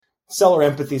seller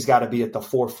empathy's got to be at the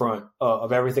forefront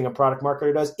of everything a product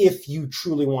marketer does if you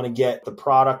truly want to get the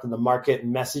product and the market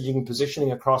and messaging and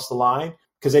positioning across the line,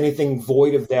 because anything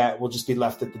void of that will just be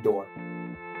left at the door.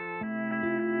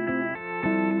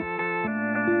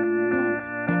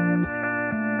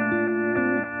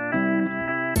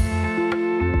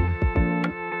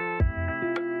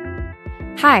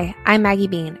 Hi, I'm Maggie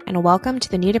Bean, and welcome to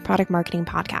the New to Product Marketing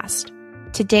podcast.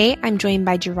 Today, I'm joined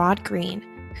by Jarod, Greene,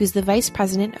 who's the Vice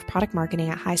President of Product Marketing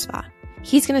at Highspot.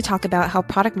 He's going to talk about how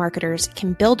product marketers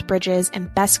can build bridges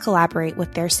and best collaborate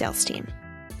with their sales team.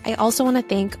 I also want to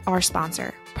thank our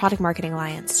sponsor, Product Marketing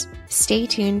Alliance. Stay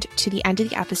tuned to the end of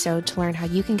the episode to learn how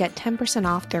you can get 10%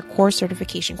 off their core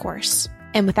certification course.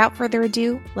 And without further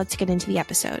ado, let's get into the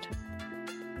episode.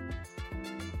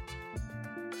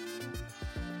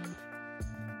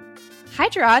 Hi,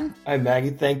 Jarod. Hi,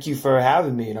 Maggie. Thank you for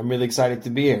having me, and I'm really excited to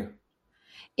be here.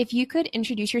 If you could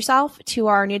introduce yourself to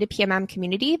our new to PMM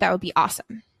community, that would be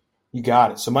awesome. You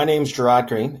got it. So my name's Jarod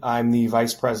Greene. I'm the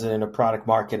Vice President of Product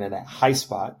Marketing at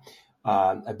Highspot.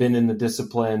 I've been in the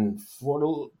discipline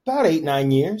for about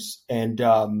 8-9 years, and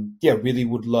really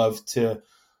would love to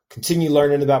continue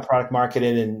learning about product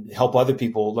marketing and help other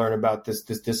people learn about this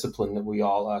discipline that we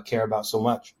all care about so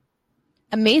much.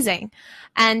 Amazing.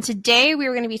 And today we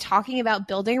were going to be talking about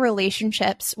building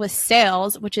relationships with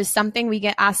sales, which is something we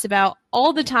get asked about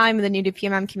all the time in the new to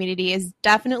PMM community. Is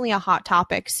definitely a hot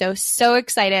topic. So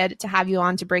excited to have you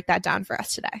on to break that down for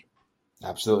us today.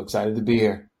 Absolutely excited to be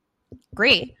here.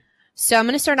 Great. So I'm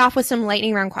going to start off with some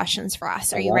lightning round questions for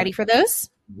us. Are you ready for those?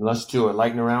 Let's do it.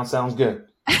 Lightning round sounds good.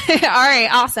 All right.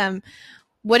 Awesome.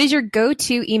 What is your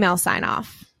go-to email sign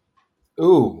off?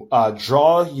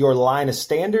 Draw your line of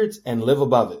standards and live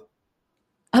above it.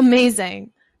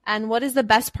 Amazing. And what is the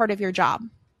best part of your job?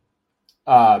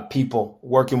 People,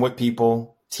 working with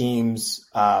people, teams,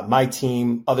 my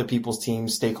team, other people's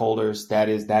teams, stakeholders. That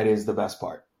is the best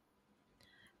part.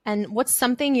 And what's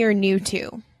something you're new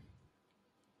to?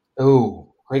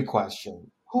 Great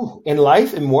question. In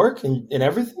life, in work, in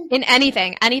everything? In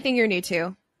anything you're new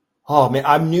to. Oh, man,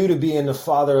 I'm new to being the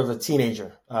father of a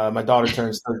teenager. My daughter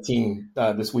turns 13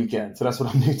 this weekend, so that's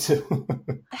what I'm new to.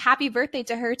 Happy birthday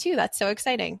to her, too. That's so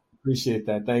exciting. Appreciate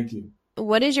that. Thank you.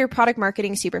 What is your product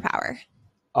marketing superpower?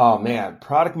 Oh, man,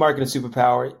 product marketing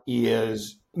superpower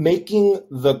is making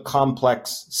the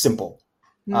complex simple.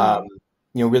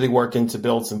 Really working to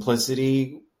build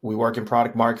simplicity. We work in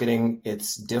product marketing.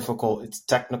 It's difficult. It's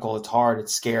technical. It's hard.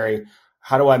 It's scary.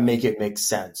 How do I make it make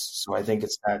sense? So I think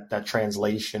it's that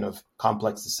translation of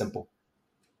complex to simple.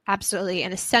 Absolutely.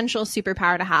 An essential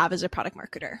superpower to have as a product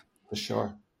marketer. For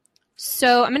sure.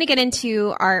 So I'm going to get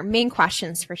into our main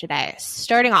questions for today.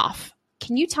 Starting off,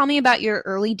 can you tell me about your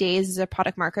early days as a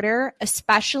product marketer,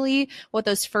 especially what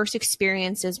those first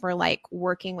experiences were like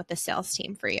working with the sales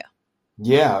team for you?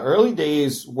 Yeah, early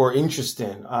days were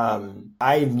interesting.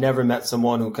 I've never met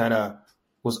someone who kind of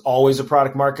was always a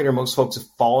product marketer. Most folks have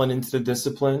fallen into the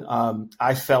discipline.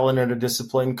 I fell into the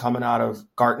discipline coming out of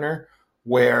Gartner,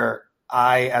 where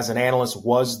I, as an analyst,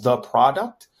 was the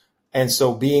product. And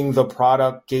so being the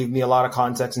product gave me a lot of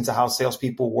context into how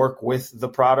salespeople work with the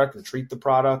product and treat the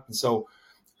product. And so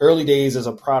early days as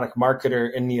a product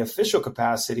marketer in the official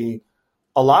capacity,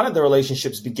 a lot of the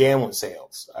relationships began with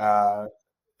sales.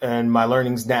 And my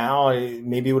learnings now,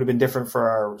 maybe it would have been different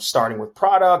for starting with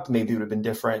product. Maybe it would have been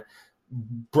different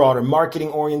broader marketing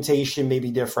orientation,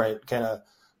 maybe different kind of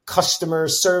customer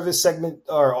service segment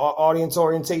or audience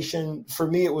orientation. For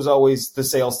me, it was always the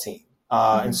sales team.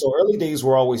 And so early days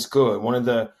were always good. One of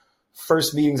the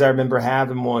first meetings I remember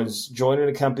having was joining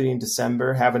a company in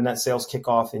December, having that sales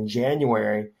kickoff in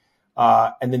January,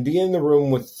 and then being in the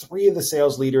room with 3 of the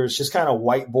sales leaders, just kind of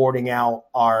whiteboarding out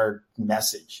our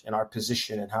message and our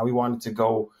position and how we wanted to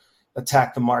go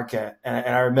attack the market.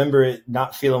 And I remember it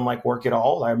not feeling like work at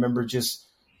all. I remember just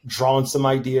drawing some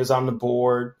ideas on the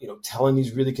board, telling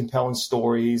these really compelling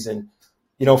stories. And,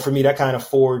 for me, that kind of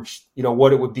forged,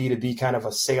 what it would be to be kind of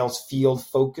a sales field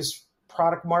focused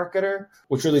product marketer,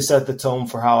 which really set the tone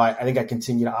for how I think I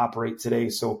continue to operate today.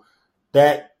 So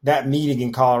that meeting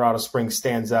in Colorado Springs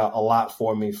stands out a lot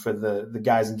for me for the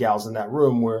guys and gals in that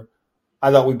room, where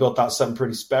I thought we built out something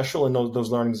pretty special. And those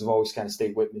learnings have always kind of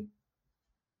stayed with me.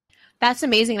 That's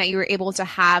amazing that you were able to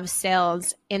have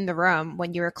sales in the room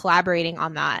when you were collaborating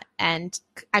on that. And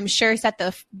I'm sure set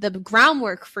the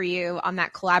groundwork for you on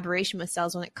that collaboration with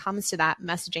sales when it comes to that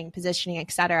messaging, positioning, et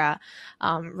cetera,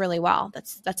 really well.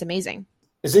 That's amazing.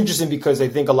 It's interesting because I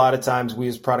think a lot of times we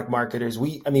as product marketers,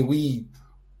 we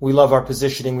love our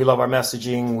positioning, we love our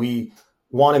messaging, we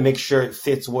want to make sure it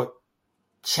fits what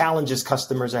challenges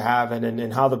customers are having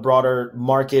and how the broader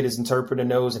market is interpreting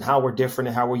those and how we're different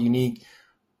and how we're unique.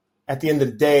 At the end of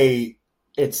the day,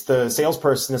 it's the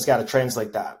salesperson that's got to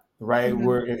translate that, right?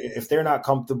 If they're not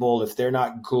comfortable, if they're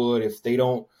not good, if they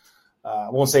don't, I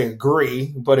won't say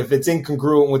agree, but if it's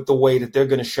incongruent with the way that they're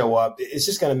going to show up, it's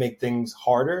just going to make things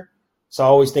harder. So I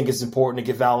always think it's important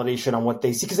to get validation on what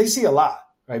they see, because they see a lot,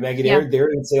 right, Maggie? They're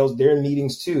in sales, they're in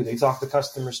meetings too. They talk to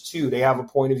customers too. They have a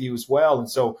point of view as well. And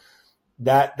so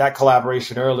that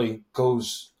collaboration early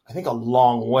goes, I think, a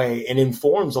long way and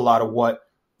informs a lot of what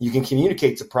you can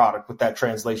communicate to product with that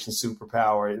translation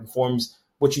superpower. It informs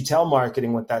what you tell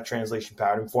marketing with that translation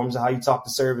power. It informs how you talk to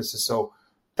services. So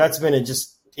that's been a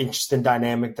just interesting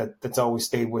dynamic that's always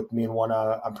stayed with me, and one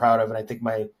I'm proud of. And I think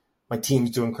my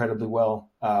teams do incredibly well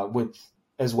with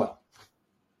as well.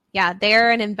 Yeah,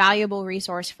 they're an invaluable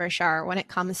resource for sure when it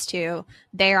comes to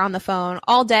they're on the phone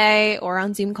all day or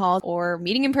on Zoom calls or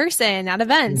meeting in person at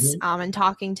events and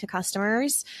talking to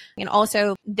customers. And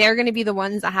also they're going to be the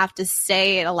ones that have to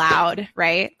say it aloud,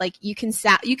 right? Like you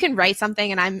can write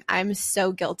something, and I'm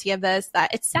so guilty of this,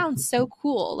 that it sounds so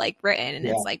cool, like written, and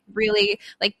it's like really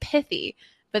like pithy,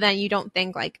 but then you don't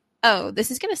think like, oh,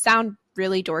 this is going to sound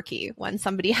really dorky when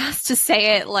somebody has to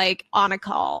say it like on a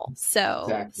call.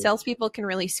 So salespeople can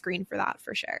really screen for that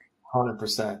for sure.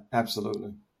 100%.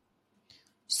 Absolutely.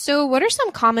 So what are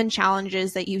some common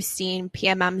challenges that you've seen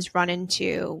PMMs run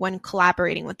into when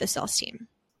collaborating with the sales team?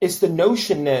 It's the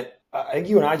notion that, I think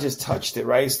you and I just touched it,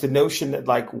 right? It's the notion that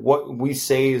like what we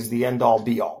say is the end all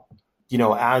be all. You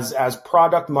know, as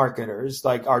product marketers,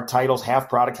 like our title's half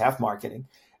product, half marketing.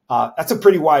 That's a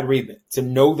pretty wide remit to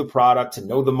know the product, to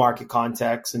know the market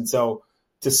context. And so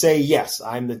to say, yes,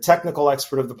 I'm the technical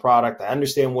expert of the product. I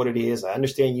understand what it is. I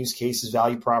understand use cases,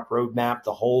 value prop, roadmap,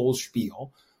 the whole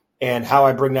spiel. And how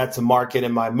I bring that to market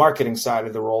and my marketing side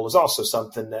of the role is also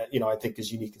something that, you know, I think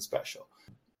is unique and special.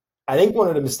 I think one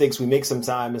of the mistakes we make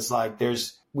sometimes is like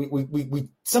we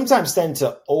sometimes tend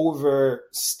to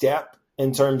overstep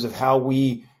in terms of how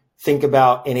we think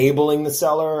about enabling the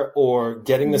seller or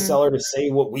getting the seller to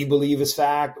say what we believe is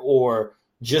fact, or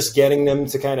just getting them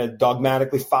to kind of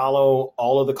dogmatically follow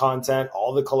all of the content,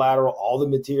 all the collateral, all the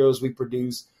materials we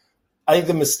produce. I think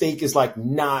the mistake is like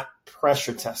not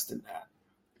pressure testing that.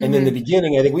 And in the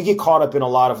beginning, I think we get caught up in a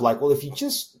lot of like, well, if you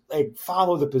just like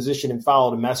follow the position and follow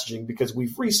the messaging, because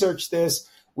we've researched this,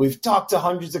 we've talked to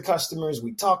hundreds of customers,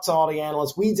 we talked to all the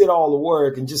analysts, we did all the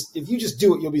work, and just if you just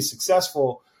do it, you'll be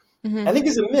successful. I think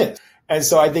is a myth. And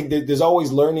so I think that there's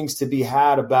always learnings to be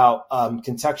had about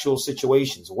contextual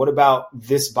situations. What about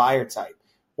this buyer type?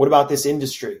 What about this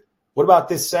industry? What about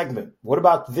this segment? What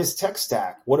about this tech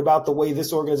stack? What about the way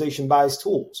this organization buys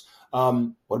tools?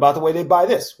 What about the way they buy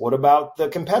this? What about the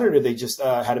competitor they just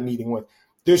had a meeting with?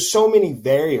 There's so many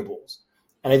variables.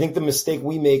 And I think the mistake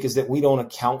we make is that we don't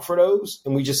account for those,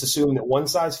 and we just assume that one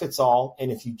size fits all.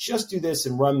 And if you just do this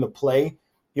and run the play,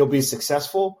 you'll be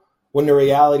successful. When the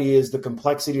reality is the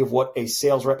complexity of what a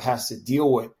sales rep has to deal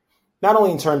with, not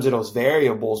only in terms of those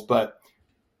variables, but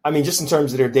I mean, just in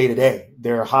terms of their day to day.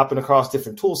 They're hopping across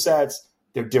different tool sets.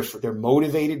 They're different. They're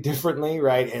motivated differently,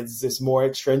 right? It's more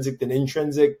extrinsic than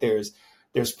intrinsic. There's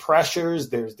pressures.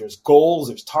 There's goals.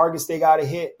 There's targets they got to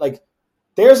hit. Like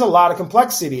there's a lot of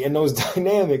complexity in those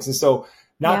dynamics, and so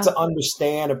not to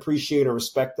understand, appreciate, or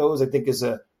respect those, I think is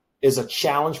a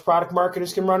challenge product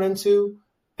marketers can run into.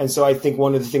 And so I think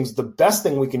one of the things, the best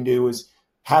thing we can do is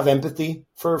have empathy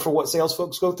for what sales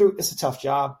folks go through. It's a tough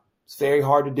job. It's very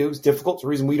hard to do. It's difficult. It's the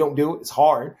reason we don't do it. It's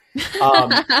hard.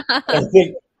 I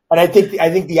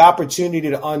think the opportunity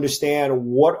to understand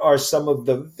what are some of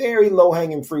the very low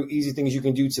hanging fruit, easy things you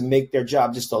can do to make their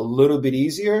job just a little bit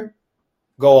easier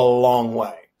go a long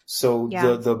way. So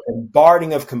the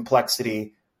bombarding of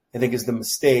complexity, I think, is the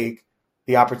mistake.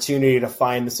 The opportunity to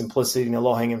find the simplicity and the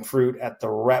low hanging fruit at the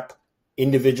rep,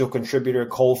 individual contributor,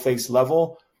 cold-face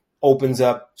level opens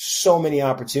up so many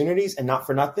opportunities, and not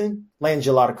for nothing, lands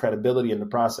you a lot of credibility in the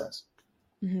process.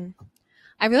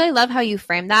 I really love how you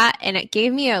frame that. And it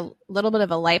gave me a little bit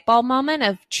of a light bulb moment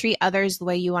of treat others the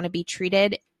way you want to be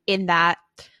treated, in that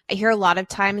I hear a lot of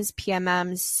times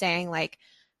PMMs saying like,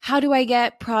 how do I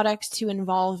get products to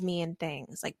involve me in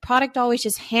things? Like product always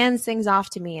just hands things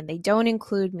off to me and they don't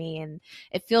include me. And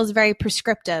it feels very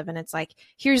prescriptive. And it's like,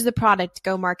 here's the product,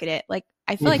 go market it. Like,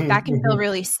 I feel like that can feel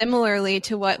really similarly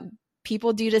to what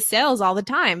people do to sales all the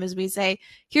time, is we say,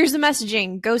 here's the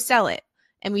messaging, go sell it.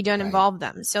 And we don't involve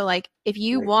them. So like, if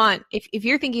you want, if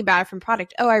you're thinking about it from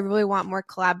product, oh, I really want more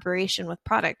collaboration with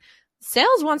product.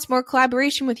 Sales wants more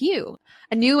collaboration with you.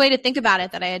 A new way to think about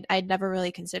it that I'd never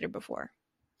really considered before.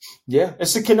 Yeah,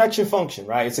 it's a connection function,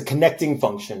 right? It's a connecting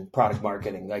function, product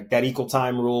marketing, like that equal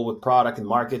time rule with product and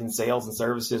market and sales and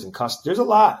services and customers. There's a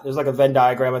lot. There's like a Venn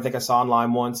diagram I think I saw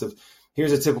online once of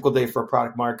here's a typical day for a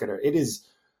product marketer. It is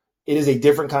a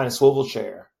different kind of swivel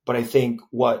chair, but I think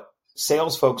what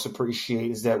sales folks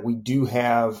appreciate is that we do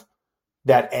have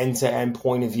that end-to-end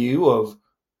point of view of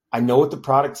I know what the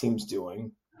product team's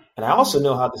doing, and I also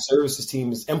know how the services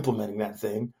team is implementing that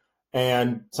thing.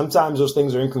 And sometimes those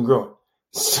things are incongruent.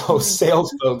 So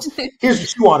sales folks, here's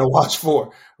what you want to watch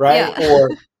for, right? Yeah. Or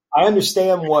I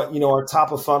understand what, our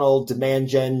top of funnel demand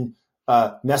gen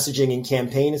messaging and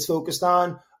campaign is focused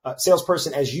on.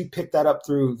 Salesperson, as you pick that up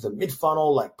through the mid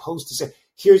funnel, like post to say,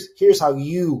 here's how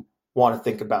you want to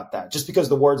think about that. Just because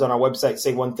the words on our website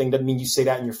say one thing doesn't mean you say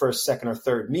that in your first, second, or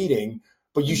third meeting,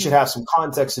 but you should have some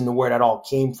context into where that all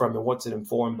came from and what's it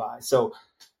informed by. So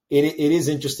it is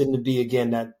interesting to be,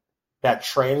 again, that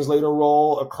translator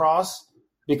role across,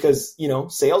 because,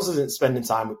 sales isn't spending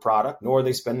time with product, nor are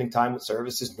they spending time with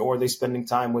services, nor are they spending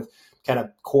time with kind of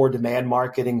core demand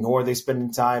marketing, nor are they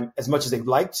spending time as much as they'd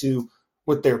like to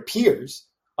with their peers.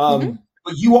 But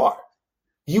you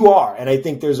are. And I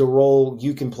think there's a role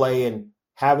you can play in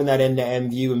having that end-to-end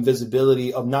view and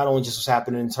visibility of not only just what's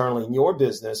happening internally in your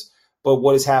business, but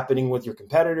what is happening with your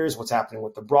competitors, what's happening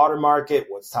with the broader market,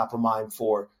 what's top of mind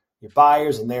for your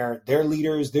buyers and their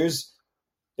leaders.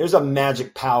 There's a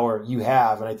magic power you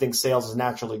have. And I think sales is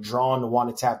naturally drawn to want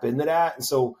to tap into that. And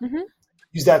so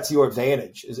use that to your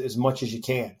advantage as much as you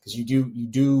can, because you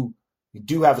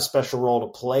do have a special role to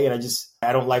play. And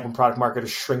I don't like when product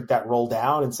marketers shrink that role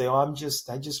down and say, oh,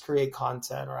 I just create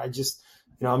content, or I'm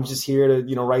just here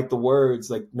to, write the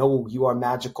words. Like, no, you are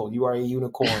magical. You are a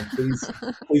unicorn.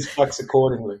 Please flex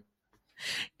accordingly.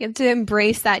 You have to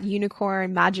embrace that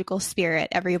unicorn magical spirit,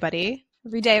 everybody,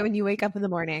 every day when you wake up in the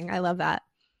morning. I love that.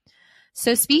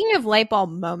 So speaking of light bulb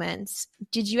moments,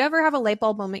 did you ever have a light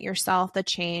bulb moment yourself that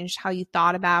changed how you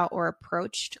thought about or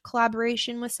approached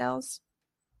collaboration with sales?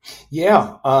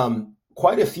 Yeah,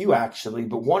 quite a few actually.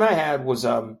 But one I had was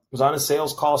on a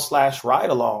sales call / ride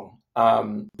along.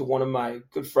 One of my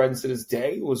good friends to this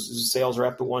day was a sales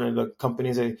rep at one of the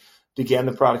companies I began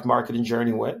the product marketing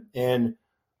journey with. And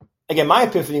again, my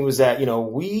epiphany was that,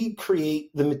 we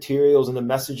create the materials and the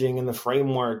messaging and the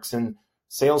frameworks, and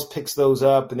sales picks those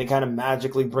up and they kind of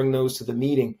magically bring those to the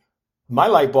meeting. My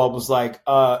light bulb was like,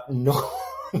 no,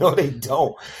 they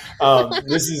don't.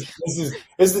 This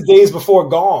is the days before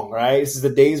Gong, right? This is the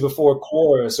days before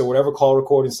Chorus or whatever call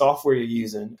recording software you're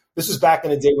using. This was back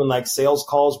in the day when like sales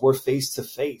calls were face to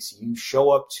face. You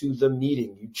show up to the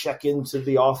meeting, you check into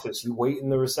the office, you wait in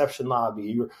the reception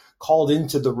lobby, you're called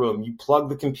into the room, you plug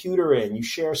the computer in, you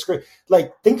share a screen.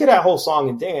 Like, think of that whole song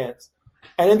and dance.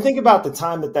 And then think about the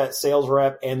time that sales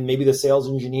rep and maybe the sales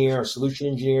engineer or solution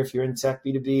engineer, if you're in tech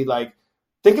B2B, like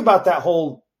think about that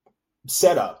whole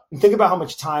setup and think about how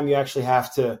much time you actually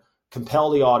have to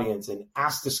compel the audience and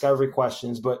ask discovery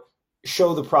questions, but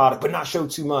show the product, but not show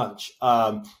too much.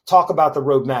 Talk about the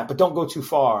roadmap, but don't go too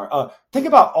far. Think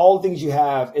about all the things you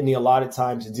have in the allotted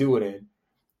time to do it in.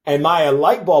 And my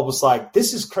light bulb was like,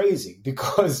 this is crazy,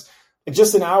 because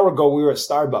just an hour ago we were at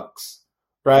Starbucks.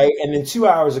 Right. And then 2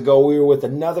 hours ago, we were with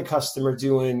another customer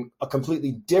doing a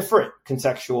completely different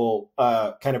contextual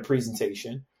kind of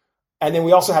presentation. And then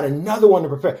we also had another one to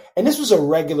prepare. And this was a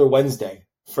regular Wednesday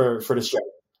for the show.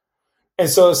 And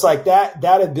so it's like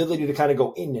that ability to kind of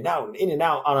go in and out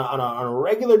on a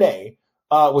regular day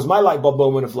was my light bulb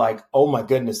moment of like, oh, my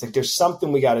goodness, like there's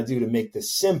something we got to do to make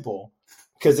this simple,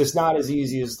 because it's not as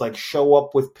easy as like show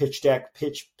up with pitch deck,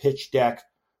 pitch deck.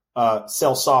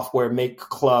 Sell software, make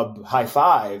club, high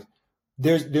five.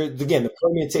 There's again, the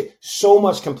permeate, so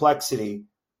much complexity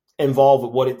involved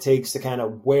with what it takes to kind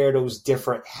of wear those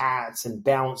different hats and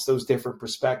balance those different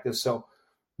perspectives. So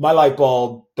my light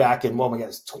bulb back in,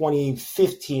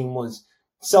 2015 was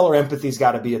seller empathy's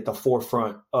got to be at the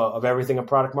forefront of everything a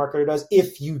product marketer does.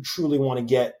 If you truly want to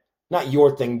get not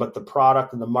your thing, but the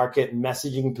product and the market and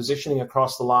messaging and positioning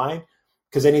across the line,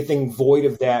 because anything void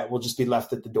of that will just be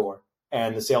left at the door.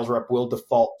 And the sales rep will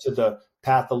default to the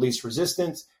path of least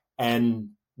resistance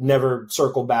and never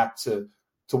circle back to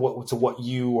what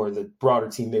you or the broader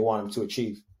team they want them to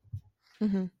achieve.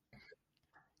 Mm-hmm.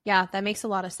 Yeah, that makes a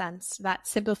lot of sense. That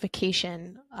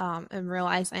simplification and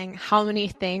realizing how many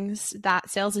things that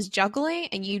sales is juggling,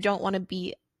 and you don't want to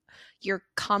be your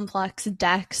complex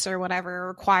decks or whatever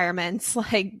requirements,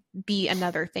 like be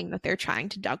another thing that they're trying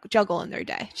to juggle in their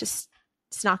day. Just,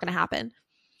 it's not going to happen.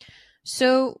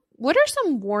 So what are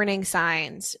some warning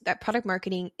signs that product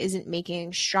marketing isn't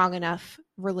making strong enough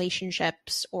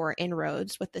relationships or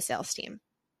inroads with the sales team?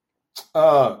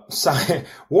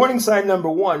 Warning sign number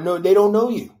one. No, they don't know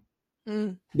you.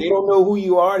 They don't know who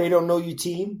you are. They don't know your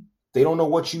team. They don't know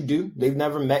what you do. They've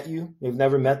never met you. They've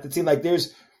never met the team. Like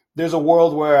there's a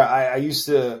world where I used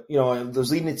to, I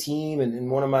was leading a team, and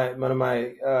one of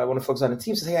the folks on the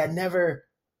team said, "Hey, I never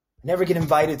get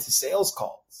invited to sales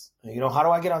calls. How do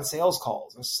I get on sales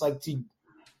calls?" And it's like,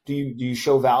 do you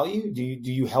show value? Do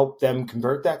you help them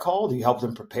convert that call? Do you help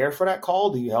them prepare for that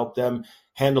call? Do you help them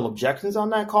handle objections on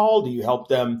that call? Do you help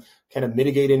them kind of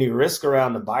mitigate any risk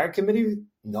around the buyer committee?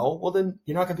 No. Well, then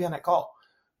you're not going to be on that call.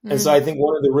 And so I think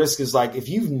one of the risks is like, if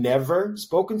you've never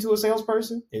spoken to a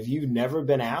salesperson, if you've never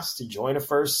been asked to join a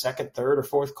first, second, third, or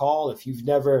fourth call, if you've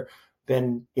never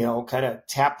been, kind of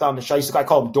tapped on the shoulder, I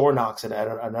call them door knocks at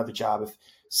another job. If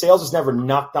sales has never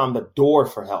knocked on the door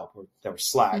for help, or never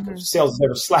slacked, or sales has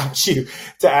never slapped you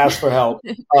to ask for help,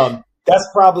 that's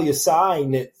probably a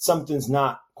sign that something's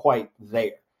not quite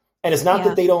there. And it's not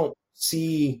that they don't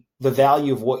see the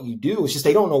value of what you do. It's just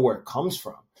they don't know where it comes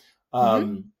from.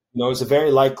 It's a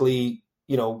very likely,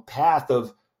 path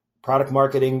of product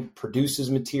marketing produces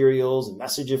materials and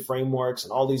messaging frameworks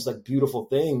and all these like beautiful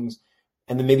things.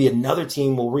 And then maybe another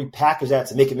team will repackage that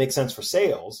to make it make sense for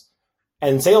sales.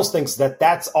 And sales thinks that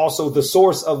that's also the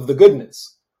source of the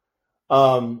goodness.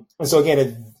 And so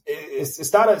again,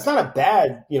 it's not a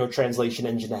bad, translation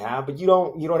engine to have, but you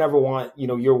don't ever want,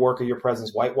 your work or your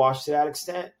presence whitewashed to that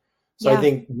extent. So I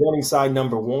think warning sign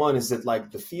number one is that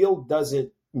like the field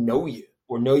doesn't know you,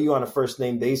 or know you on a first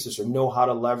name basis, or know how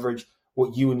to leverage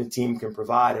what you and the team can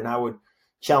provide. And I would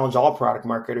challenge all product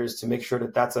marketers to make sure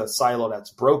that that's a silo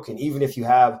that's broken. Even if you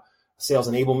have a sales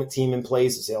enablement team in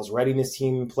place, a sales readiness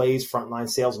team in place, frontline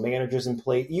sales managers in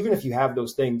place, even if you have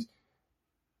those things,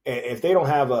 if they don't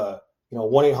have a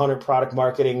 1-800 product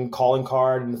marketing calling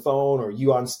card in the phone, or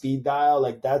you on speed dial,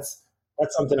 like that's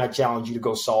something I challenge you to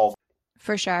go solve.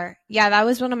 For sure. Yeah, that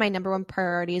was one of my number one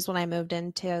priorities when I moved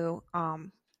into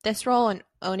this role and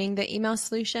owning the email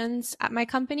solutions at my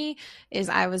company. Is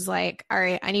I was like, all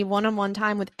right, I need one-on-one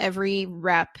time with every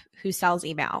rep who sells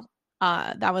email.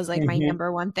 That was like my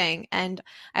number one thing. And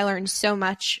I learned so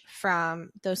much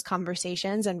from those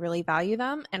conversations and really value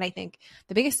them. And I think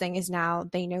the biggest thing is now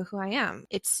they know who I am.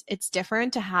 It's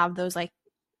different to have those like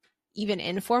even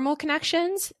informal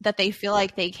connections that they feel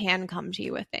like they can come to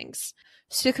you with things.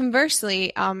 So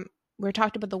conversely, we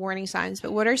talked about the warning signs,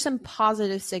 but what are some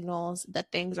positive signals that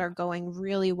things are going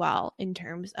really well in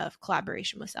terms of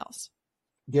collaboration with sales?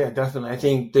 Yeah, definitely. I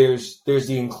think there's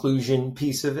the inclusion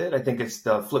piece of it. I think it's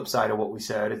the flip side of what we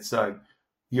said. It's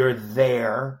you're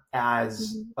there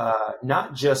as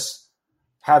not just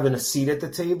having a seat at the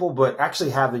table, but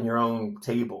actually having your own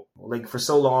table. Like for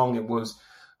so long, it was,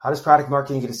 how does product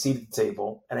marketing get a seat at the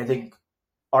table? And I think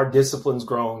our discipline's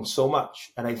grown so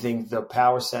much. And I think the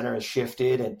power center has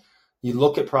shifted, and you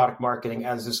look at product marketing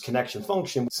as this connection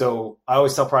function. So I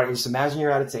always tell product, just imagine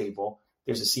you're at a table.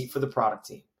 There's a seat for the product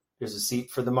team. There's a seat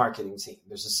for the marketing team.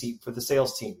 There's a seat for the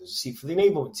sales team. There's a seat for the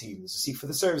enablement team. There's a seat for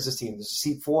the services team. There's a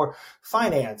seat for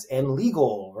finance and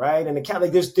legal, right? And account.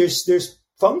 Like there's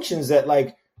functions that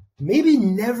like maybe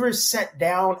never sat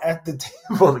down at the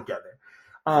table together.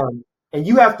 And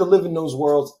you have to live in those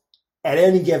worlds at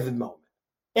any given moment,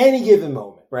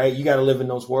 right? You got to live in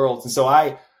those worlds. And so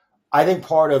I think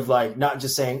part of like not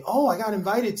just saying, oh, I got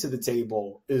invited to the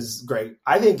table is great.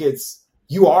 I think it's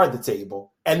you are the table.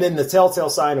 And then the telltale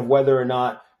sign of whether or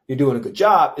not you're doing a good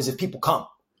job is if people come.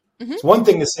 It's one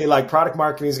thing to say like product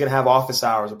marketing is going to have office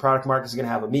hours, or product marketing is going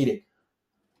to have a meeting.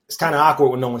 It's kind of awkward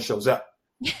when no one shows up.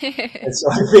 And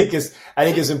so I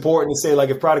think it's important to say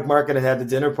like if product marketing had the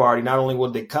dinner party, not only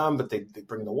would they come, but they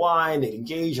bring the wine, they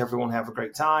engage, everyone have a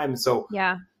great time. And so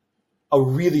a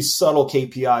really subtle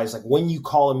KPI is like when you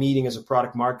call a meeting as a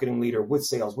product marketing leader with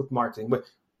sales, with marketing, but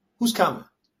who's coming?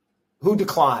 Who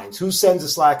declines? Who sends a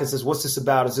Slack and says, what's this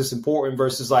about? Is this important?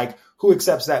 Versus like who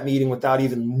accepts that meeting without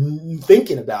even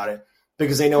thinking about it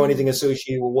because they know anything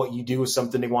associated with what you do is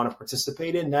something they want to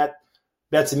participate in. That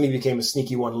to me became a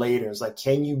sneaky one later. It's like,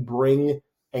 can you bring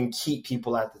and keep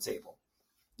people at the table?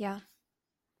 Yeah.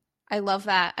 I love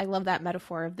that. I love that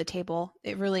metaphor of the table.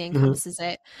 It really encompasses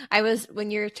it.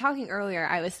 When you were talking earlier,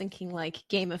 I was thinking like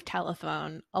game of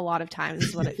telephone a lot of times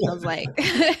is what it feels like.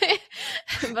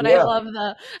 But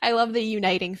I love the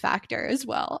uniting factor as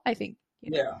well. I think.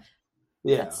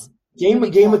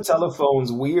 Game of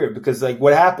telephone's weird because like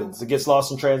what happens? It gets lost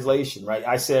in translation, right?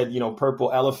 I said,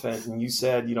 purple elephant and you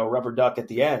said, rubber duck at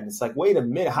the end. It's like, wait a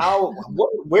minute,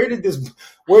 where did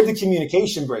the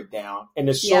communication break down? And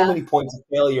there's so many points of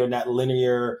failure in that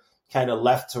linear kind of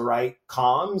left to right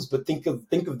comms, but think of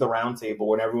the round table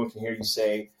when everyone can hear you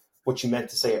say, what you meant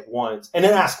to say at once, and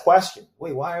then ask questions.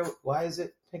 Wait, why is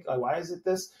it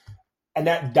this? And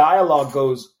that dialogue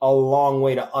goes a long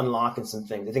way to unlocking some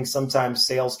things. I think sometimes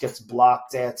sales gets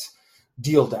blocked at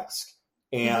deal desk,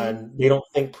 and they don't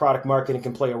think product marketing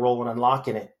can play a role in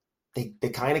unlocking it. They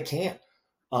kind of can't.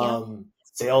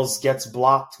 Sales gets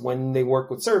blocked when they work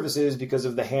with services because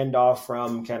of the handoff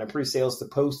from kind of pre-sales to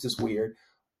post is weird.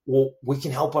 Well, we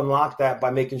can help unlock that by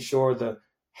making sure the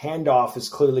handoff is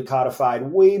clearly codified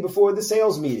way before the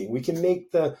sales meeting. We can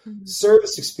make the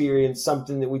service experience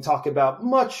something that we talk about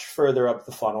much further up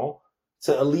the funnel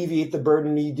to alleviate the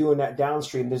burden of you doing that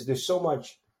downstream. There's so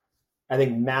much, I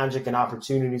think, magic and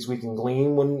opportunities we can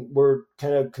glean when we're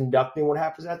kind of conducting what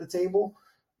happens at the table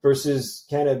versus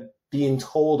kind of being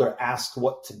told or asked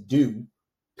what to do,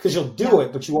 because you'll do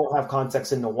it, but you won't have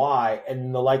context in the why.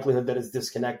 And the likelihood that it's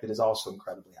disconnected is also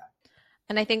incredibly high.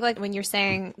 And I think like when you're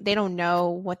saying they don't know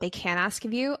what they can ask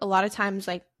of you, a lot of times,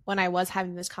 like when I was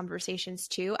having those conversations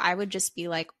too, I would just be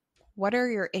like, what are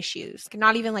your issues?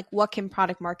 Not even like, what can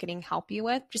product marketing help you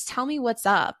with? Just tell me what's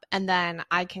up. And then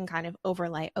I can kind of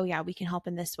overlay, oh yeah, we can help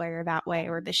in this way or that way,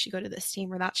 or this should go to this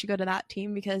team or that should go to that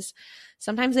team, because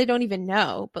sometimes they don't even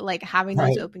know. But like having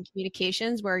those open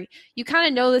communications where you kind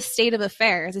of know the state of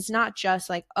affairs, it's not just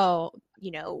like, oh,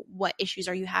 you know, what issues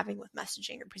are you having with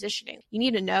messaging or positioning? You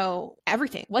need to know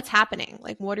everything. What's happening?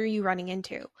 Like, what are you running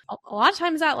into? A lot of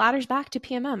times that ladders back to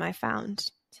PMM, I found.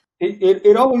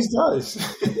 It always does.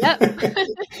 Yep.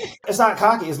 It's not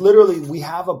cocky. It's literally, we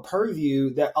have a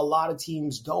purview that a lot of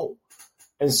teams don't.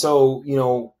 And so, you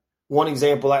know, one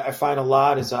example I find a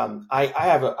lot is I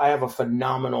have a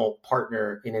phenomenal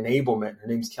partner in enablement. Her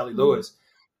name's Kelly Lewis.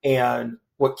 And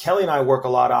what Kelly and I work a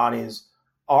lot on is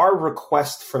our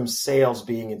request from sales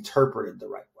being interpreted the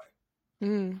right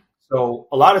way. So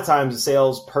a lot of times a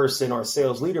salesperson or a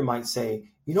sales leader might say,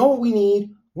 you know what we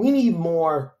need? We need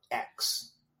more X.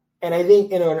 And I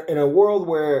think in a world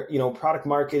where, you know, product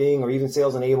marketing or even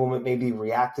sales enablement may be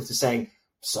reactive to saying,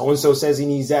 so-and-so says he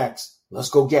needs X,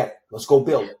 let's go get it. Let's go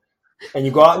build it. And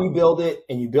you go out and you build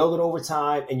it over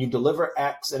time and you deliver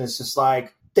X. And it's just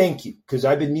like, thank you, because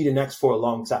I've been needing X for a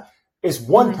long time. It's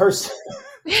one person,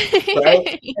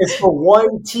 right? It's for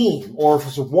one team or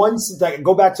for one, like,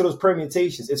 go back to those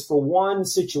permutations. It's for one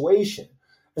situation.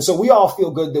 And so we all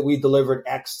feel good that we delivered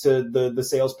X to the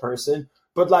salesperson.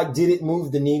 But like, did it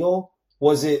move the needle?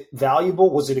 Was it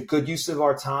valuable? Was it a good use of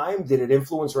our time? Did it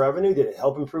influence revenue? Did it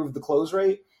help improve the close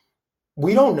rate?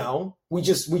 We don't know. We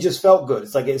just felt good.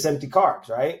 It's like it's empty carbs,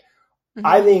 right?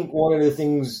 I think one of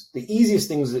the easiest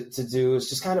things to do is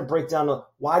just kind of break down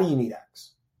why do you need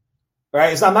X?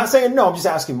 Right? I'm not saying no, I'm just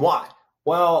asking why.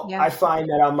 Well, I find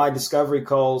that on my discovery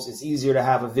calls, it's easier to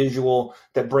have a visual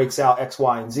that breaks out X,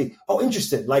 Y, and Z. Oh,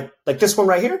 interesting. Like this one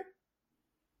right here?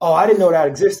 Oh, I didn't know that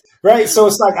existed, right? So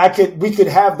it's like we could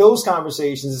have those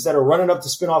conversations instead of running up to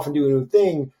spin off and do a new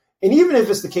thing. And even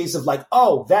if it's the case of like,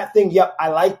 oh, that thing, yep, I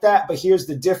like that, but here's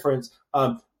the difference.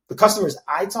 The customers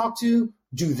I talk to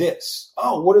do this.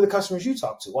 Oh, what are the customers you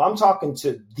talk to? Well, I'm talking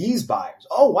to these buyers.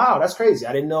 Oh, wow, that's crazy.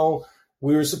 I didn't know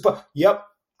we were supposed. Yep,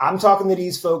 I'm talking to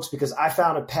these folks because I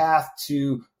found a path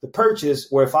to the purchase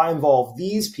where if I involve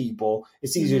these people,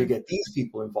 it's easier to get these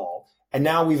people involved. And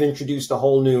now we've introduced a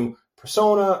whole new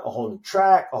persona, a whole new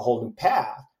track, a whole new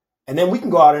path. And then we can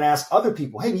go out and ask other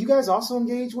people, hey, do you guys also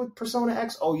engage with Persona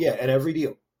X? Oh, yeah, at every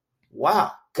deal.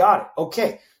 Wow, got it.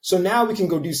 Okay. So now we can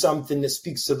go do something that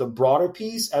speaks to the broader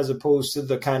piece as opposed to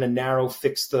the kind of narrow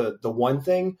fix the one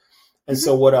thing. And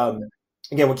so what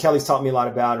Kelly's taught me a lot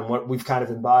about and what we've kind of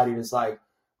embodied is like,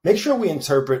 make sure we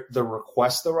interpret the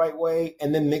request the right way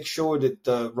and then make sure that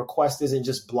the request isn't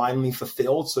just blindly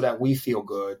fulfilled so that we feel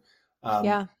good.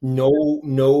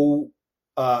 No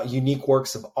unique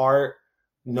works of art,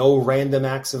 no random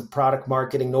acts of product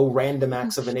marketing, no random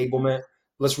acts of enablement.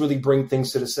 Let's really bring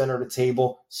things to the center of the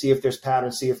table, see if there's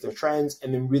patterns, see if there's trends,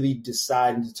 and then really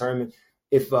decide and determine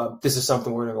if this is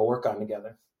something we're going to go work on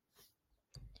together.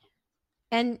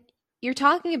 And you're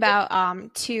talking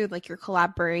about, too, like your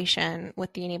collaboration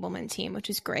with the enablement team, which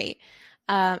is great.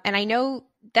 And I know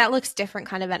that looks different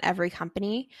kind of at every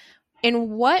company.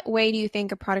 In what way do you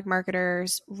think a product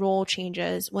marketer's role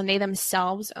changes when they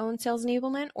themselves own sales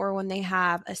enablement or when they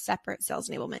have a separate sales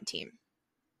enablement team?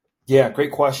 Yeah,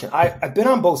 great question. I've been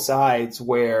on both sides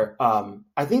where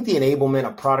I think the enablement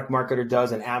a product marketer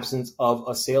does in absence of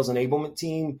a sales enablement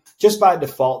team just by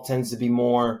default tends to be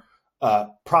more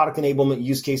product enablement,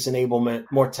 use case enablement,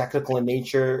 more technical in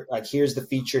nature. Like here's the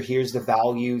feature, here's the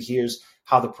value, here's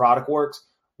how the product works.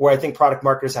 Where I think product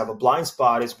marketers have a blind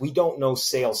spot is we don't know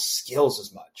sales skills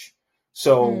as much.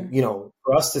 So,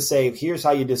 for us to say, here's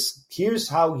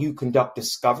how you conduct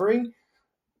discovery.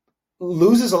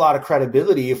 loses a lot of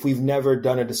credibility if we've never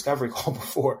done a discovery call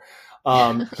before.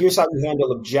 Here's how you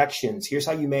handle objections. Here's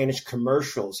how you manage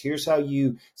commercials. Here's how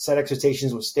you set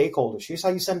expectations with stakeholders. Here's how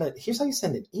you send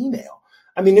an email.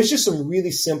 I mean, there's just some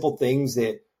really simple things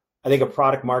that I think a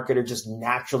product marketer just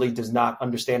naturally does not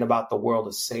understand about the world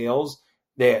of sales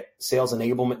that sales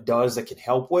enablement does that can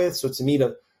help with. So to me,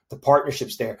 the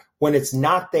partnership's there. When it's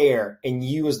not there and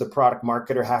you as the product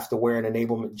marketer have to wear an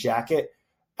enablement jacket,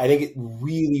 I think it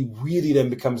really, really then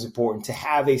becomes important to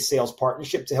have a sales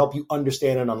partnership to help you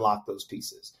understand and unlock those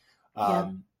pieces.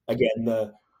 Again,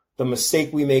 the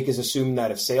mistake we make is assume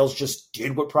that if sales just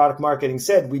did what product marketing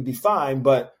said, we'd be fine.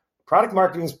 But product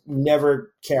marketing's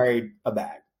never carried a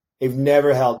bag. They've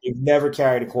never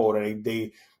carried a quota.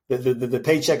 The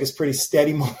paycheck is pretty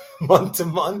steady month to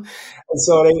month. And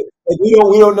so we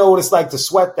don't know what it's like to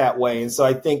sweat that way. And so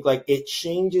I think like it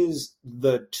changes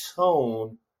the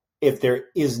tone if there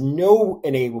is no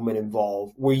enablement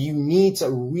involved, where you need to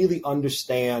really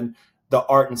understand the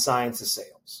art and science of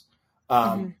sales.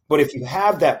 But if you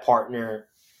have that partner,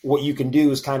 what you can do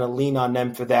is kind of lean on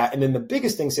them for that. And then the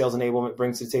biggest thing sales enablement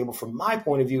brings to the table from my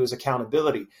point of view is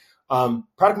accountability.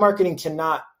 Product marketing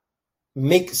cannot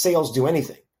make sales do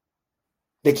anything.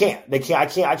 They can't.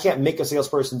 I can't make a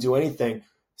salesperson do anything.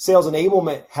 Sales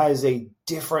enablement has a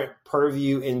different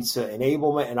purview into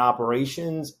enablement and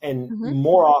operations, and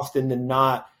more often than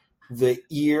not, the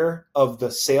ear of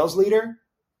the sales leader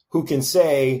who can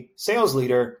say, sales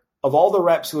leader, of all the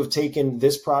reps who have taken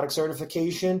this product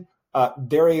certification,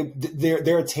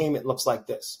 their attainment looks like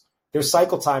this. Their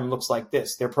cycle time looks like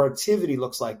this. Their productivity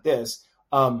looks like this.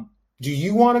 Do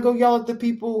you want to go yell at the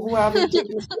people who haven't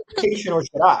taken the certification, or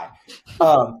should I?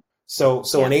 So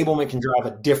enablement can drive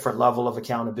a different level of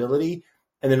accountability,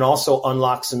 and then also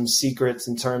unlock some secrets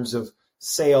in terms of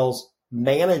sales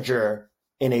manager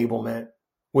enablement,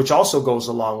 which also goes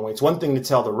a long way. It's one thing to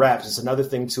tell the reps. It's another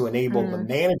thing to enable the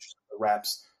managers of the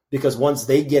reps, because once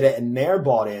they get it and they're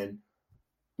bought in,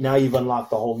 now you've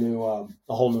unlocked a whole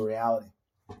new reality.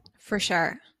 For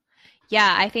sure.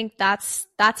 Yeah, I think that's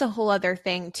a whole other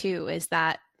thing too, is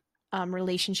that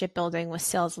relationship building with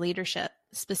sales leadership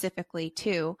specifically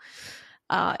too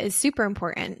is super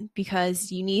important,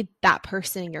 because you need that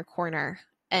person in your corner,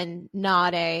 and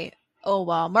not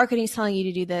marketing's telling you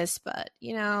to do this, but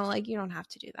you don't have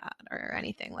to do that or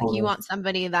anything. Like you want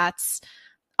somebody that's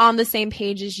on the same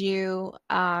page as you,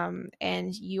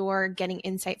 and you're getting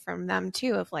insight from them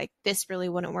too, of like, this really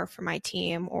wouldn't work for my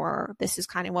team, or this is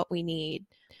kind of what we need.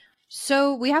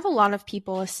 So we have a lot of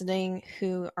people listening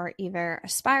who are either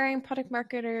aspiring product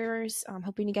marketers,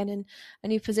 hoping to get in a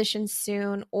new position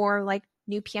soon, or like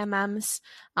new PMMs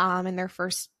in their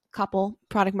first couple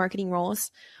product marketing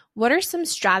roles. What are some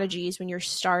strategies when you're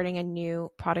starting a new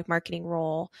product marketing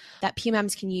role that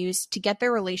PMMs can use to get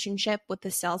their relationship with the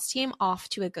sales team off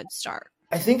to a good start?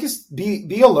 I think it's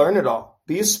be a learn-it-all,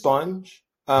 be a sponge.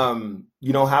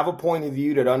 Have a point of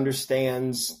view that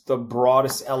understands the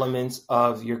broadest elements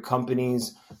of your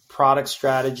company's product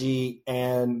strategy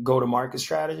and go-to-market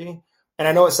strategy. And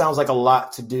I know it sounds like a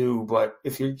lot to do, but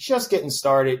if you're just getting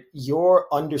started,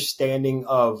 your understanding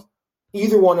of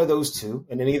either one of those two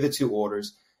in any of the two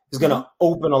orders is going to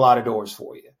open a lot of doors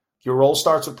for you. Your role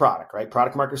starts with product, right?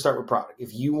 Product marketers start with product.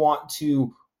 If you want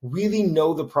to really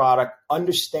know the product,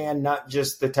 understand not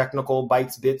just the technical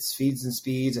bytes, bits, feeds, and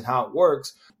speeds and how it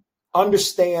works,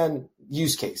 understand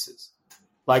use cases,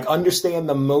 like understand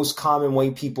the most common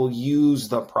way people use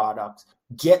the product,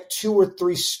 get 2 or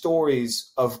 3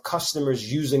 stories of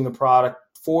customers using the product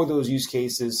for those use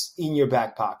cases in your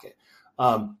back pocket.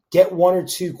 Get 1 or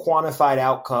 2 quantified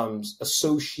outcomes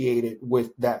associated with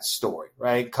that story,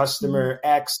 right? Customer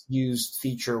X used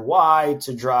feature Y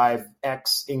to drive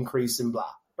X increase in blah,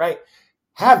 right?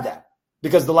 Have that,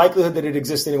 because the likelihood that it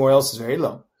exists anywhere else is very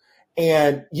low.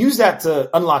 And use that to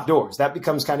unlock doors. That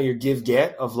becomes kind of your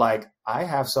give-get of like, I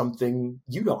have something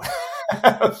you don't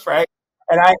have, right?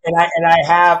 And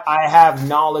I have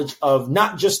knowledge of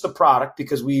not just the product,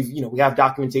 because we have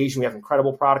documentation, we have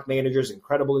incredible product managers,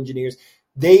 incredible engineers.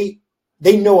 They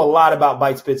know a lot about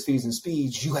bytes, bits, feeds, and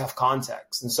speeds. You have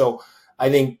context. And so I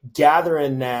think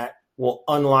gathering that will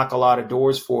unlock a lot of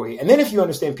doors for you. And then if you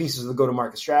understand pieces of the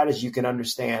go-to-market strategy, you can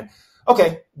understand,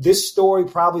 okay, this story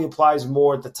probably applies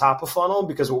more at the top of funnel,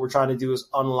 because what we're trying to do is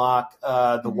unlock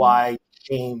the why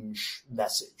change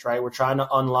message, right? We're trying to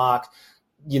unlock,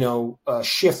 a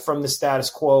shift from the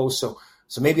status quo. So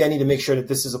maybe I need to make sure that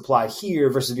this is applied here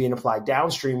versus being applied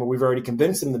downstream, where we've already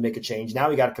convinced them to make a change. Now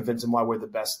we got to convince them why we're the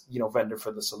best, vendor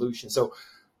for the solution. So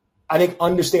I think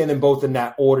understanding both in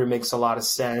that order makes a lot of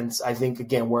sense. I think,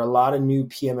 again, where a lot of new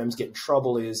PMMs get in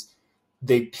trouble is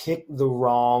they pick the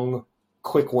wrong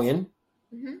quick win.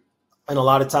 Mm-hmm. And a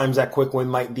lot of times that quick win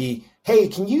might be, hey,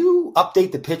 can you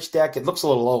update the pitch deck? It looks a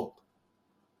little old.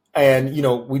 And,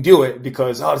 we do it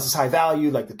because, this is high value,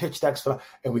 like the pitch deck's fun.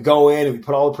 And we go in and we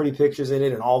put all the pretty pictures in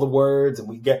it and all the words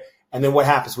and then what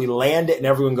happens? We land it and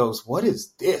everyone goes, what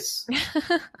is this? You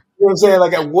know what I'm saying?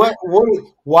 Like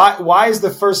why is the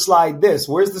first slide this?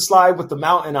 Where's the slide with the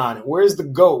mountain on it? Where's the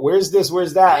goat? Where's this?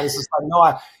 Where's that? And it's just like,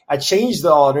 no, I changed it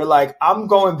all. And they're like, I'm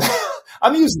going back.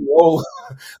 I'm using the old.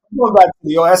 I'm going back to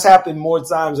the old. That's happened more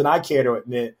times than I care to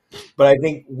admit. But I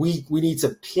think we need to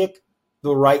pick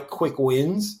the right quick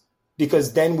wins,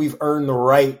 because then we've earned the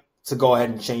right to go ahead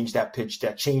and change that pitch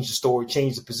deck, change the story,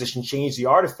 change the position, change the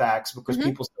artifacts, because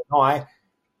people say, no,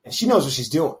 and she knows what she's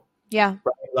doing. Yeah.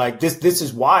 Right? Like this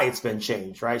is why it's been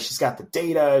changed, right? She's got the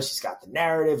data, she's got the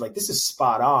narrative. Like, this is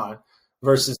spot on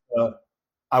versus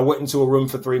I went into a room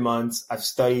for 3 months. I've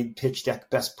studied pitch deck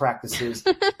best practices.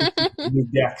 New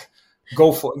deck.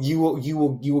 Go for it. You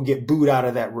will get booed out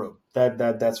of that room.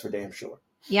 That's for damn sure.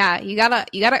 Yeah, you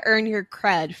gotta earn your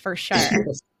cred for sure.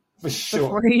 For sure.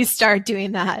 Before you start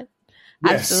doing that.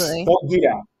 Yes. Absolutely.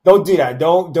 Don't do that.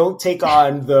 Don't take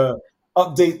on the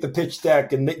update the pitch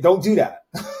deck and don't do that.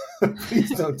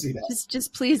 Please don't do that.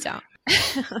 Just please don't.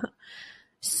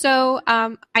 So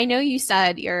I know you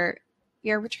said your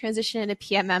transition into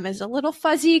PMM is a little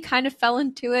fuzzy, kind of fell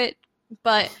into it,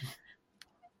 but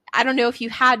I don't know if you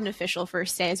had an official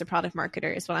first day as a product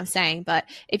marketer is what I'm saying. But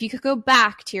if you could go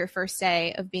back to your first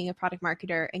day of being a product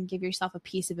marketer and give yourself a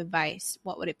piece of advice,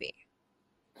 what would it be?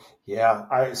 Yeah,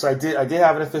 I did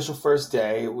have an official first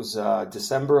day. It was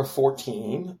December of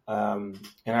 2014. And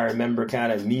I remember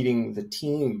kind of meeting the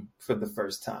team for the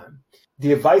first time.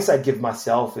 The advice I'd give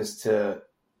myself is to,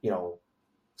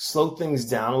 slow things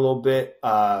down a little bit.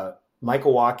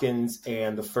 Michael Watkins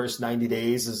and the first 90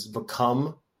 days has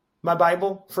become my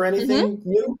Bible for anything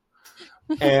new.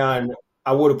 And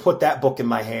I would have put that book in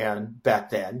my hand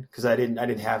back then, because I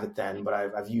didn't have it then, but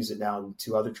I've used it now in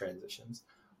 2 other transitions.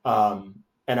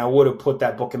 And I would have put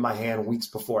that book in my hand weeks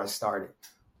before I started.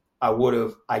 I would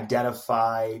have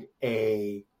identified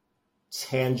a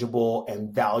tangible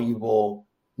and valuable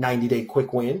 90-day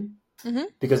quick win,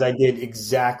 because I did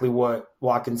exactly what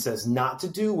Watkins says not to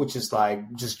do, which is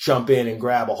like just jump in and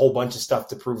grab a whole bunch of stuff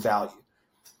to prove value.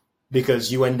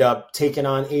 Because you end up taking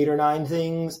on 8 or 9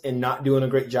 things and not doing a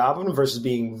great job of them versus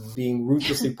being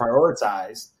ruthlessly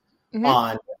prioritized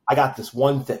on, I got this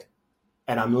one thing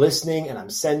and I'm listening and I'm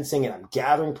sensing and I'm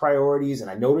gathering priorities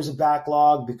and I know there's a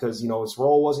backlog because, its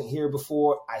role wasn't here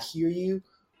before. I hear you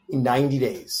in 90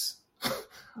 days.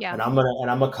 Yeah. And I'm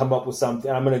gonna come up with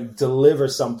something. I'm gonna deliver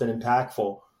something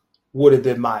impactful. Would have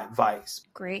been my advice.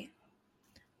 Great.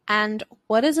 And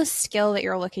what is a skill that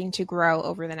you're looking to grow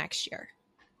over the next year?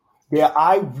 Yeah,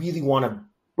 I really want to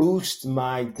boost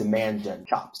my demand gen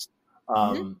chops.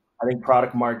 I think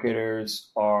product marketers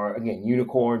are, again,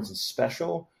 unicorns and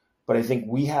special, but I think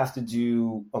we have to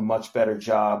do a much better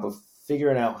job of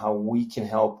figuring out how we can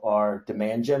help our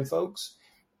demand gen folks.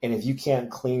 And if you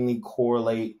can't cleanly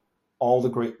correlate all the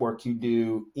great work you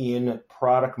do in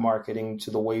product marketing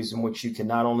to the ways in which you can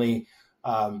not only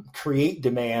create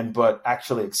demand, but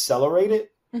actually accelerate it,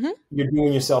 you're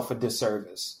doing yourself a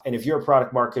disservice. And if you're a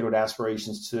product marketer with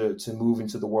aspirations to move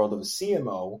into the world of a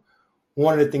CMO,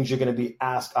 one of the things you're going to be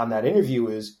asked on that interview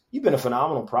is, you've been a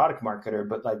phenomenal product marketer,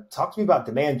 but talk to me about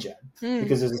demand gen,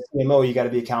 because as a CMO, you got to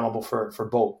be accountable for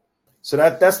both. So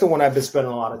that's the one I've been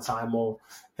spending a lot of time on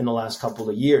in the last couple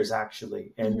of years,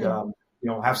 actually. And,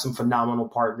 have some phenomenal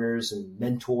partners and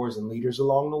mentors and leaders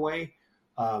along the way.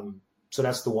 So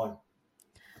that's the one.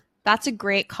 That's a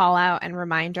great call out and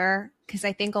reminder, because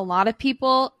I think a lot of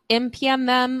people in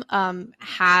PMM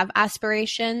have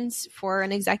aspirations for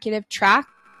an executive track.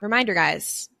 Reminder,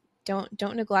 guys,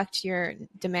 don't neglect your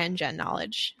demand gen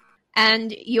knowledge.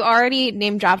 And you already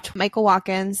name dropped Michael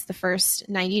Watkins, the first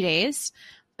 90 days,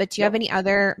 but do you have any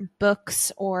other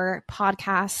books or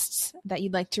podcasts that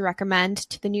you'd like to recommend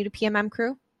to the new to PMM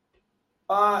crew?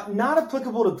 Not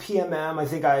applicable to PMM. I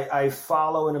think I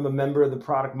follow and I'm a member of the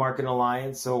Product Marketing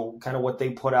Alliance. So kind of what they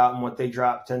put out and what they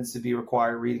drop tends to be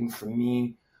required reading for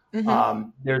me.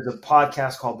 There's a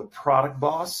podcast called The Product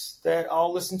Boss that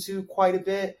I'll listen to quite a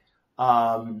bit.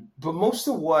 But most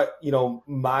of what,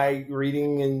 my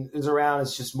reading is around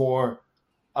is just more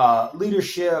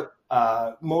leadership,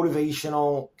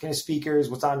 motivational kind of speakers.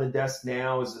 What's on the desk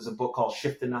now is a book called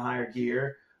Shift into Higher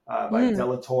Gear by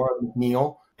Delatora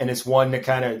McNeil. And it's one that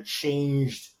kind of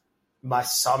changed my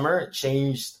summer. It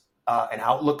changed an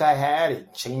outlook I had.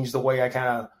 It changed the way I kind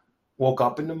of woke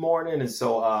up in the morning. And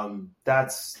so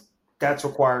that's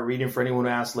required reading for anyone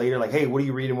who asks later, like, hey, what are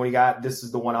you reading? What do you got? This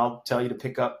is the one I'll tell you to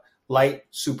pick up light,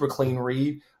 super clean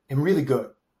read, and really good.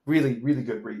 Really, really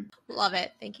good read. Love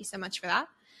it. Thank you so much for that.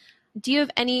 Do you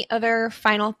have any other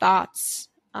final thoughts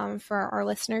for our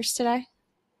listeners today?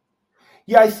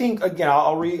 Yeah, I think, again,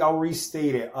 I'll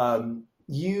restate it.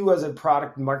 You as a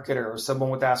product marketer or someone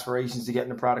with aspirations to get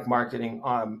into product marketing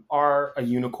are a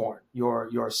unicorn.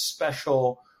 You're a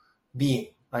special being.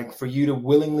 Like, for you to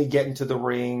willingly get into the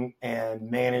ring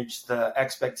and manage the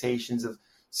expectations of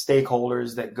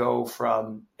stakeholders that go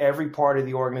from every part of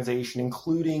the organization,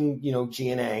 including,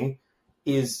 G&A,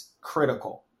 is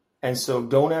critical. And so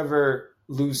don't ever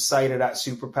lose sight of that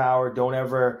superpower. Don't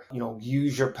ever,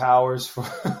 use your powers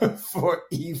for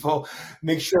evil.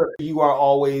 Make sure you are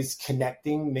always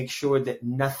connecting. Make sure that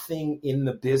nothing in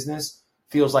the business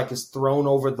feels like it's thrown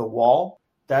over the wall.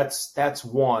 That's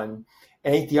one.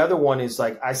 And I think the other one is,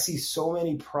 like, I see so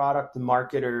many product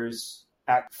marketers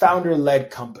at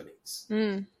founder-led companies,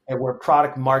 and where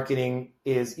product marketing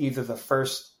is either the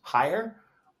first hire,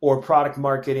 or product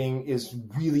marketing is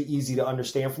really easy to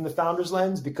understand from the founder's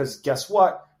lens, because guess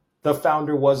what? The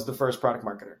founder was the first product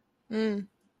marketer.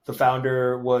 The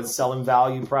founder was selling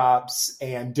value props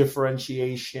and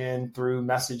differentiation through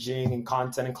messaging and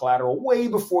content and collateral way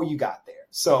before you got there.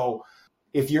 So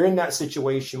if you're in that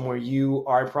situation where you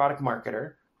are a product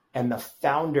marketer and the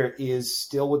founder is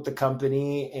still with the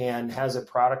company and has a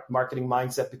product marketing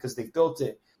mindset because they've built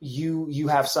it, you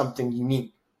have something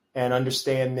unique. And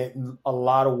understand that a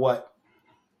lot of what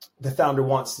the founder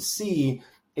wants to see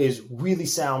is really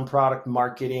sound product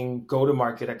marketing,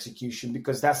 go-to-market execution,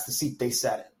 because that's the seat they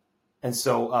sat in. And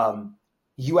so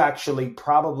you actually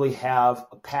probably have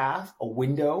a path, a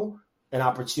window, an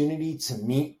opportunity to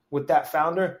meet with that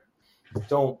founder.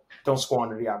 Don't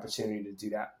squander the opportunity to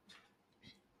do that.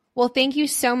 Well, thank you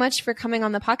so much for coming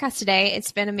on the podcast today.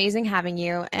 It's been amazing having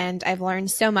you, and I've learned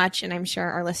so much, and I'm sure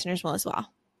our listeners will as well.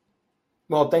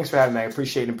 Well, thanks for having me. I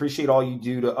appreciate all you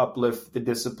do to uplift the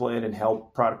discipline and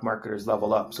help product marketers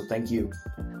level up. So thank you.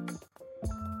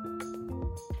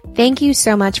 Thank you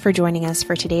so much for joining us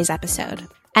for today's episode.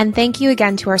 And thank you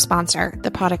again to our sponsor,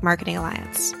 the Product Marketing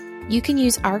Alliance. You can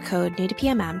use our code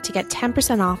NewToPMM to get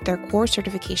 10% off their core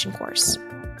certification course.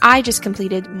 I just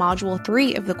completed Module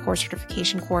 3 of the core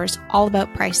certification course, all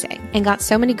about pricing, and got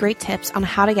so many great tips on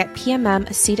how to get PMM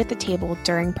a seat at the table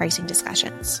during pricing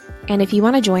discussions. And if you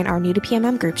want to join our New to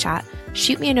PMM group chat,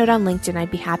 shoot me a note on LinkedIn.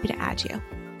 I'd be happy to add you.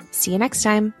 See you next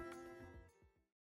time.